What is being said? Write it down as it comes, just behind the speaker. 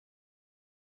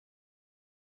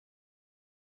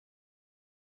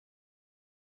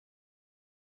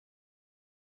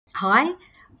Hi,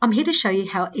 I'm here to show you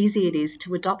how easy it is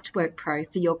to adopt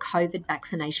WorkPro for your COVID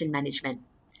vaccination management.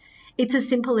 It's as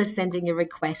simple as sending a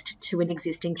request to an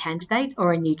existing candidate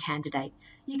or a new candidate.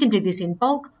 You can do this in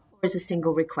bulk or as a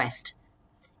single request.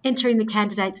 Entering the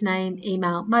candidate's name,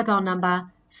 email, mobile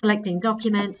number, selecting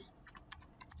documents,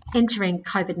 entering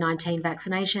COVID-19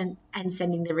 vaccination, and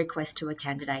sending the request to a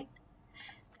candidate.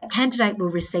 A candidate will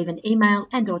receive an email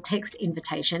and/or text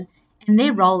invitation, and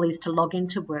their role is to log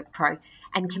into WorkPro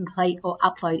and complete or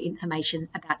upload information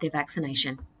about their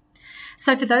vaccination.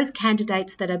 So for those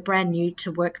candidates that are brand new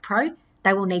to WorkPro,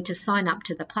 they will need to sign up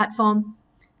to the platform.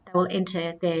 They will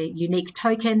enter their unique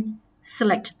token,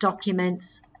 select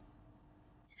documents,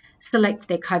 select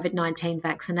their COVID-19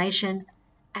 vaccination,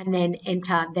 and then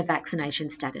enter their vaccination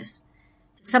status.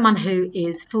 Someone who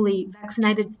is fully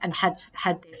vaccinated and has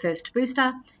had their first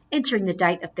booster, entering the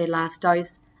date of their last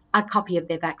dose, a copy of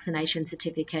their vaccination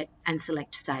certificate, and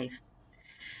select Save.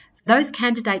 Those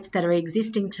candidates that are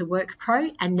existing to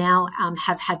WorkPro and now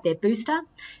have had their booster,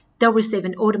 they'll receive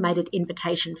an automated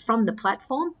invitation from the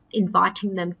platform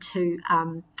inviting them to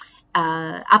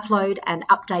upload and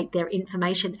update their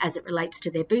information as it relates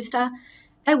to their booster.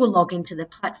 They will log into the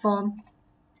platform,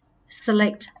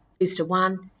 select Booster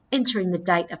 1, entering the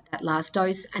date of that last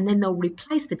dose, and then they'll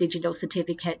replace the digital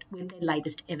certificate with their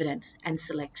latest evidence and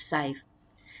select Save.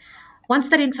 Once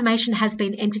that information has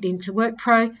been entered into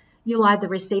WorkPro, you'll either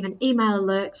receive an email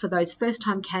alert for those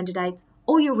first-time candidates,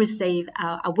 or you'll receive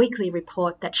a weekly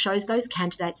report that shows those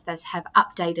candidates that have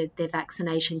updated their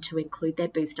vaccination to include their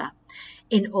booster.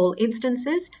 In all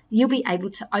instances, you'll be able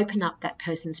to open up that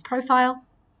person's profile.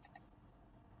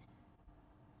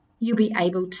 You'll be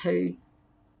able to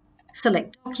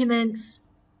select documents,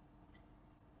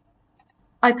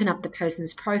 open up the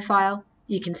person's profile.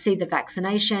 You can see the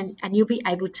vaccination, and you'll be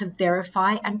able to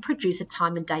verify and produce a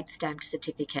time and date stamped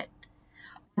certificate.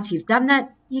 Once you've done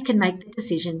that, you can make the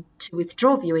decision to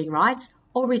withdraw viewing rights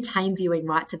or retain viewing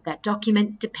rights of that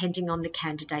document, depending on the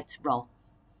candidate's role.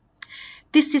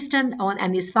 This system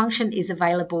and this function is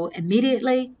available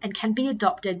immediately and can be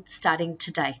adopted starting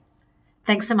today.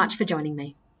 Thanks so much for joining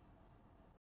me.